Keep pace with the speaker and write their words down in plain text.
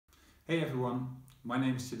Hey everyone, my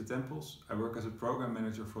name is Tjidde Tempels. I work as a program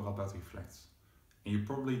manager for Radboud Reflects. And you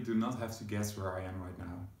probably do not have to guess where I am right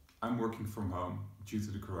now. I'm working from home due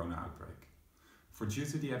to the corona outbreak. Due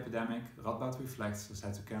to the epidemic, Radboud Reflects has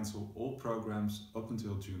had to cancel all programs up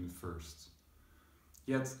until June 1st.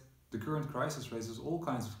 Yet, the current crisis raises all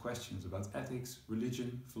kinds of questions about ethics,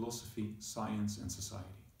 religion, philosophy, science and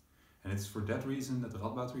society. And it's for that reason that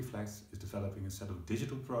Radboud Reflects is developing a set of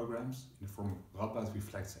digital programs in the form of Radboud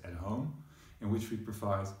Reflects at Home, in which we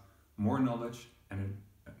provide more knowledge and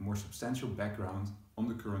a more substantial background on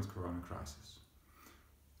the current corona crisis.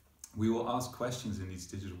 We will ask questions in these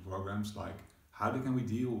digital programs like, how can we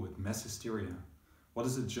deal with mass hysteria? What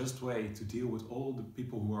is the just way to deal with all the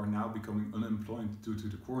people who are now becoming unemployed due to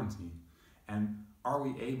the quarantine? And are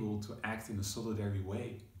we able to act in a solidary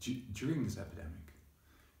way during this epidemic?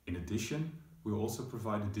 In addition, we will also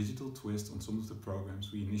provide a digital twist on some of the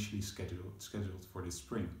programs we initially scheduled for this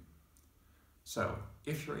spring. So,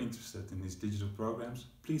 if you're interested in these digital programs,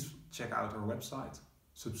 please check out our website,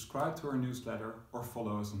 subscribe to our newsletter or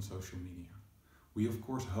follow us on social media. We of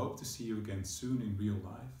course hope to see you again soon in real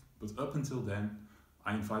life, but up until then,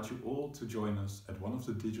 I invite you all to join us at one of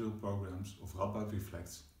the digital programs of Radboud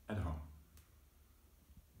Reflects at Home.